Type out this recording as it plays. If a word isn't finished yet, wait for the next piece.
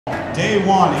day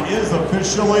one is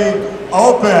officially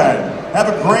open. Have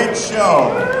a great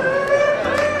show.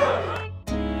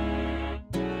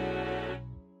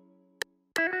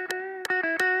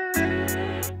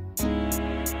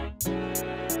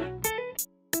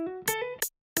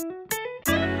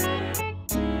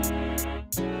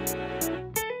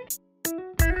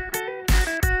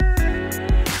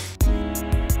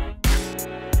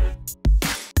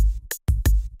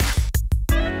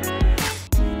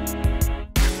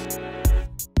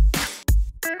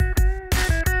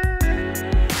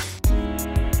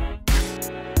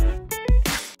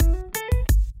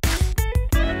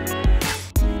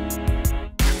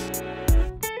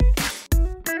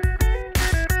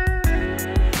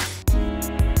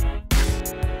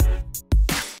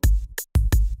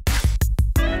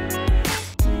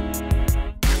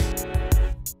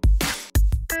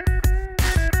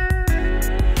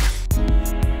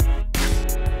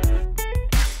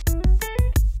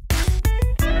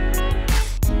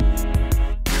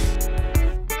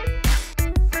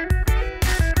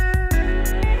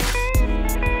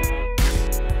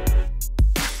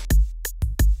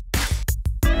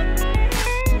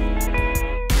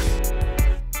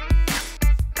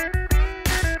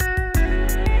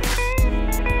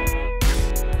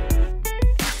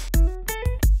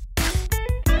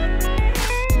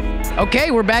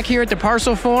 Okay, we're back here at the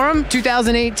PARCEL Forum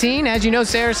 2018. As you know,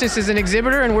 Cerasis is an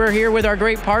exhibitor, and we're here with our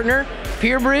great partner,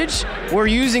 Pierbridge. We're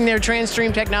using their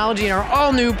TransStream technology and our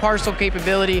all-new parcel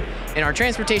capability in our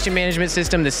transportation management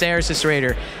system, the Cerasis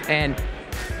Raider. And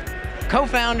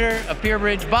co-founder of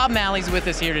Pierbridge, Bob Malley's with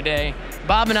us here today.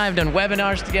 Bob and I have done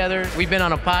webinars together. We've been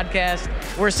on a podcast.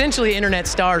 We're essentially internet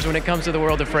stars when it comes to the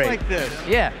world of freight. Like this.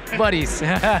 Yeah, buddies.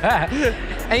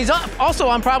 And he's also,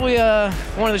 I'm probably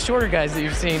one of the shorter guys that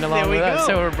you've seen along with us.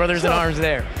 So we're brothers in arms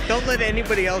there. Don't let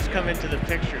anybody else come into the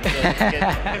picture so you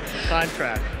get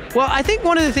contract. Well, I think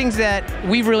one of the things that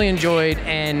we've really enjoyed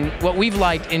and what we've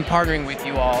liked in partnering with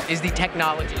you all is the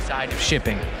technology side of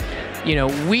shipping. You know,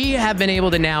 we have been able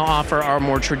to now offer our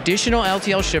more traditional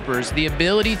LTL shippers the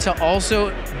ability to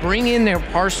also bring in their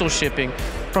parcel shipping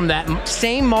from that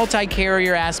same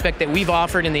multi-carrier aspect that we've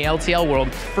offered in the LTL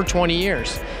world for 20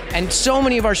 years. And so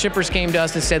many of our shippers came to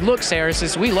us and said, look,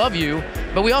 Cerasis, we love you,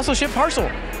 but we also ship parcel.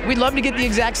 We'd love to get the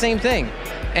exact same thing.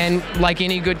 And like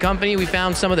any good company, we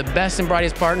found some of the best and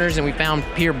brightest partners, and we found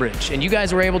Pierbridge. And you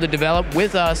guys were able to develop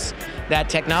with us that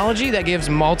technology that gives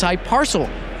multi-parcel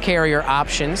carrier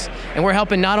options. And we're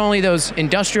helping not only those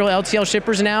industrial LTL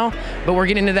shippers now, but we're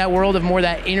getting into that world of more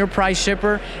that enterprise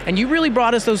shipper. And you really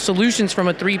brought us those solutions from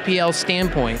a 3PL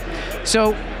standpoint.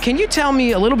 So can you tell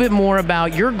me a little bit more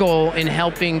about your goal in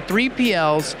helping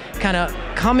 3PLs kind of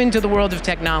come into the world of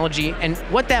technology and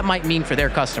what that might mean for their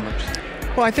customers?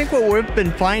 Well, I think what we've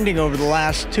been finding over the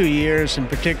last 2 years in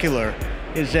particular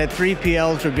is that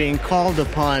 3PLs are being called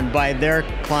upon by their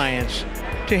clients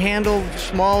to handle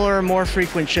smaller, more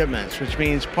frequent shipments, which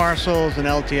means parcels and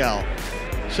LTL.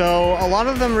 So a lot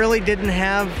of them really didn't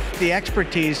have the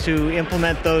expertise to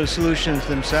implement those solutions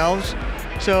themselves.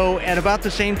 So at about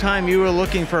the same time you were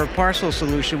looking for a parcel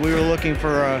solution, we were looking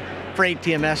for a freight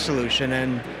TMS solution,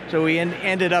 and so we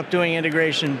ended up doing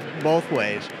integration both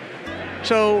ways.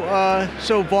 So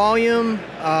volume,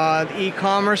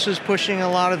 e-commerce is pushing a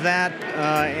lot of that,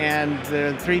 and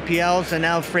the 3PLs and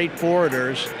now freight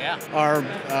forwarders are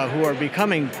who are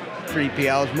becoming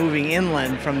 3PLs, moving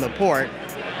inland from the port.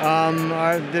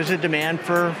 There's a demand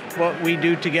for what we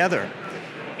do together.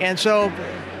 And so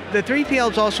the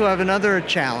 3PLs also have another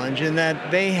challenge in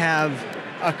that they have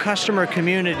a customer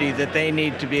community that they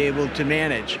need to be able to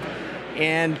manage.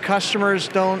 And customers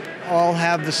don't all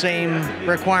have the same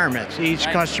requirements. Each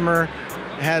customer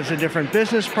has a different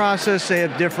business process. They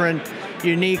have different,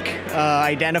 unique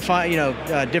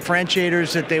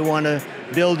differentiators that they want to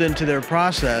build into their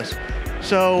process.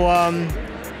 So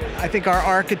I think our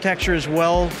architecture is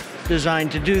well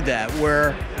designed to do that, where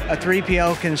a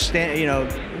 3PL can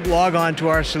log on to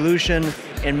our solution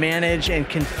and manage and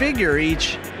configure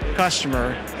each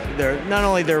customer, not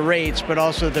only their rates, but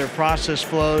also their process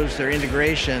flows, their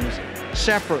integrations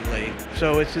separately.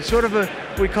 So it's sort of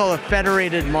we call a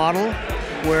federated model,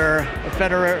 where a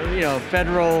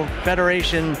federal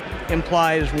federation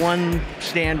implies one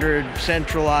standard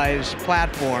centralized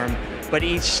platform, but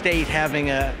each state having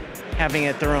it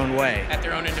their own way. At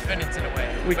their own independence in a way.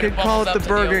 We could call it the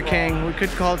Burger King. We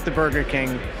could call it the Burger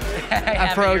King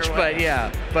approach, but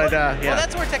yeah. Well,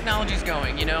 that's where technology's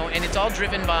going, you know, and it's all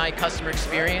driven by customer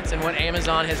experience and what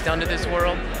Amazon has done to this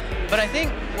world. But I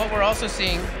think what we're also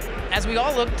seeing, as we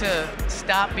all look to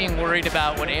stop being worried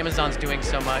about what Amazon's doing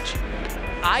so much,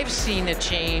 I've seen a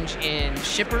change in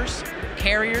shippers,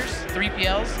 carriers,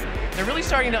 3PLs, they're really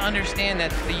starting to understand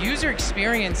that the user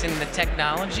experience and the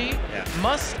technology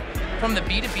must, from the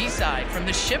B2B side, from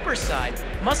the shipper side,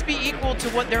 must be equal to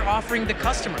what they're offering the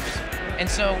customers. And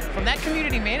so from that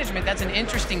community management, that's an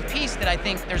interesting piece that I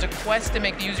think there's a quest to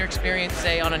make the user experience,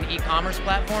 say, on an e-commerce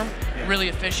platform really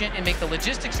efficient and make the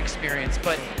logistics experience.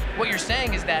 But what you're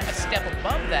saying is that a step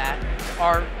above that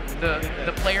are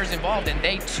the players involved, and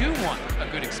they too want a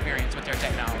good experience with their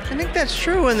technology. I think that's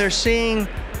true, and they're seeing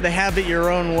the have it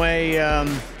your own way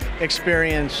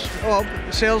experience. Well,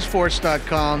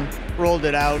 Salesforce.com rolled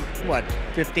it out, what,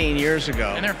 15 years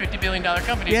ago? And they're a $50 billion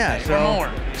company today, so, or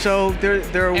more. So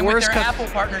they're and with their Apple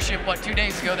partnership, what, 2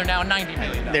 days ago, they're now $90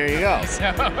 billion. There you go. So.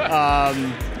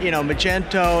 You know,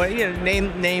 Magento, you know,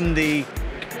 name the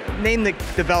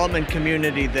development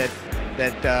community that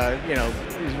you know,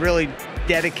 is really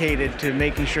dedicated to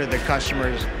making sure that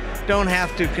customers don't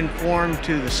have to conform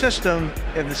to the system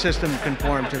if the system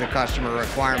conforms to the customer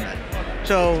requirement.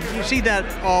 So you see that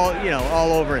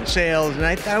all over in sales, and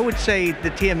I would say the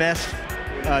TMS,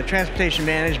 transportation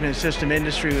management system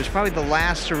industry, was probably the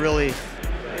last to really,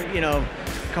 you know,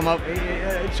 come up,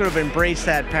 sort of embrace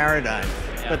that paradigm.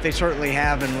 But they certainly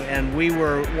have, and we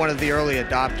were one of the early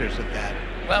adopters of that.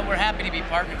 Well, we're happy to be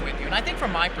partnered with you, and I think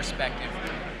from my perspective,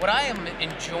 what I am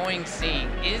enjoying seeing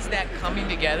is that coming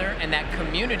together and that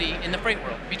community in the freight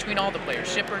world between all the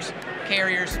players, shippers,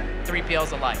 carriers,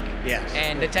 3PLs alike,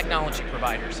 and the technology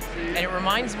providers. And it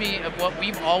reminds me of what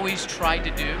we've always tried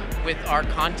to do with our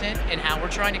content and how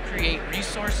we're trying to create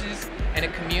resources and a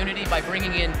community by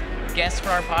bringing in guests for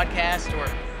our podcast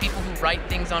or people who write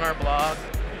things on our blog.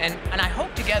 And I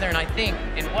hope together, and I think,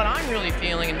 and what I'm really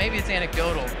feeling, and maybe it's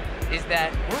anecdotal, is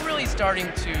that we're really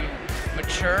starting to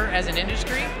mature as an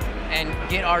industry and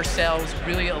get ourselves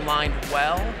really aligned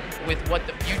well with what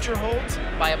the future holds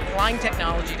by applying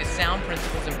technology to sound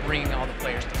principles and bringing all the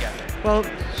players together. Well,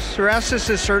 Cerasis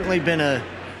has certainly been a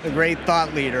great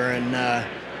thought leader, and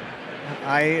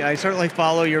I certainly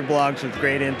follow your blogs with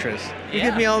great interest. You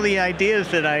give me all the ideas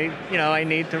that I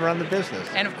need to run the business.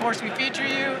 And of course, we feature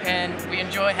you, and we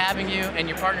enjoy having you, and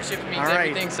your partnership means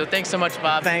everything. So thanks so much,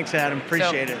 Bob. Thanks, Adam.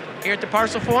 Appreciate it. Here at the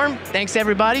Parcel Forum, thanks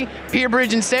everybody.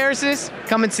 Pierbridge and Cerasis,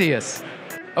 come and see us.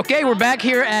 Okay, we're back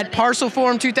here at Parcel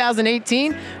Forum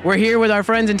 2018. We're here with our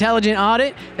friends Intelligent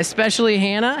Audit, especially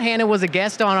Hannah. Hannah was a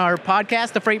guest on our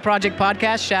podcast, the Freight Project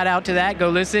podcast. Shout out to that. Go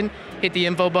listen. Hit the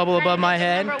info bubble above my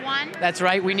head. #1. That's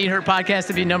right. We need her podcast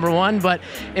to be #1. But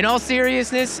in all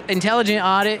seriousness, Intelligent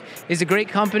Audit is a great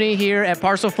company here at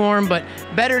Parcel Forum, but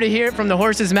better to hear it from the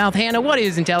horse's mouth. Hannah, what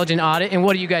is Intelligent Audit, and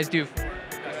what do you guys do?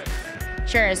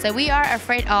 Sure. So we are a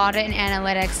freight audit and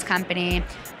analytics company,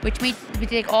 which we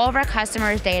take all of our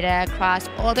customers' data across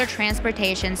all their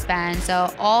transportation spend,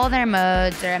 so all their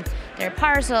modes, their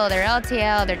parcel, their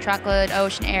LTL, their truckload,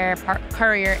 ocean, air,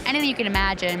 courier, anything you can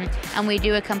imagine, and we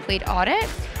do a complete audit.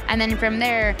 And then from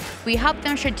there, we help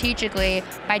them strategically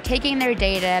by taking their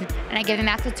data and giving them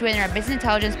access to it in our business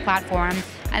intelligence platform,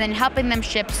 and then helping them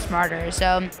ship smarter.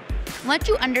 So once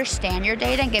you understand your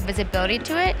data and get visibility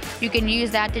to it, you can use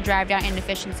that to drive down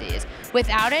inefficiencies.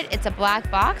 Without it, it's a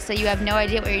black box, so you have no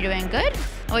idea what you're doing good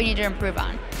and what you need to improve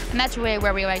on. And that's really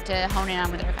where we like to hone in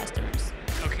on with our customers.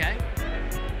 Okay.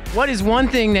 What is one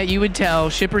thing that you would tell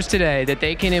shippers today that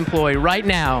they can employ right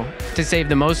now to save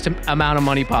the most amount of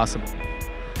money possible?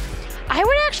 I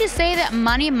would actually say that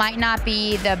money might not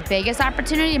be the biggest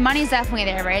opportunity. Money's definitely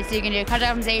there, right? So you can do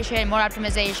contract optimization, mode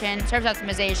optimization, service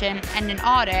optimization, and an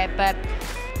audit. But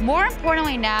more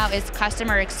importantly now is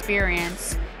customer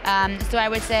experience. So I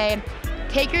would say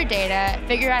take your data,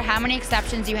 figure out how many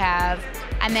exceptions you have,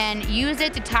 and then use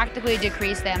it to tactically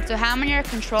decrease them. So how many are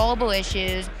controllable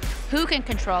issues? Who can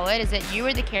control it? Is it you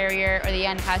or the carrier or the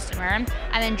end customer?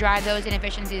 And then drive those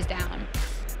inefficiencies down.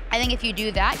 I think if you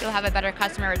do that, you'll have a better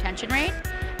customer retention rate,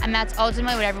 and that's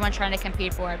ultimately what everyone's trying to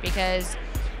compete for. Because,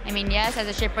 I mean, yes, as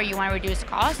a shipper, you want to reduce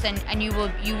costs, and you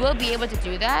will be able to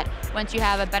do that once you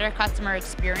have a better customer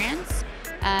experience.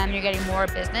 You're getting more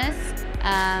business,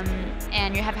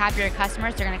 and you have happier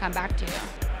customers. They're going to come back to you.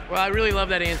 Well, I really love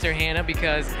that answer, Hannah,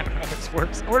 because I don't know how this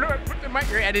works.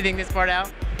 You're editing this part out?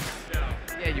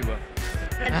 Yeah, you will.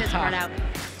 Edit this part out.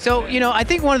 So, I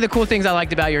think one of the cool things I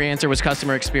liked about your answer was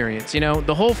customer experience.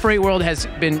 The whole freight world has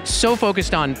been so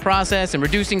focused on process and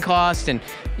reducing costs and,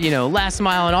 last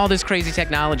mile and all this crazy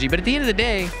technology. But at the end of the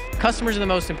day, customers are the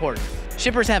most important.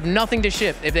 Shippers have nothing to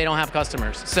ship if they don't have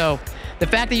customers. So the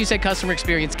fact that you said customer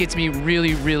experience gets me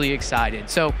really, really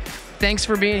excited. So thanks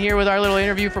for being here with our little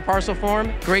interview for Parcel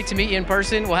Forum. Great to meet you in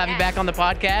person. We'll have you back on the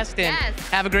podcast, and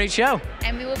have a great show.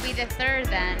 And we will be the third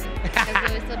then, because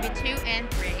we will still be 2 and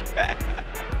 3.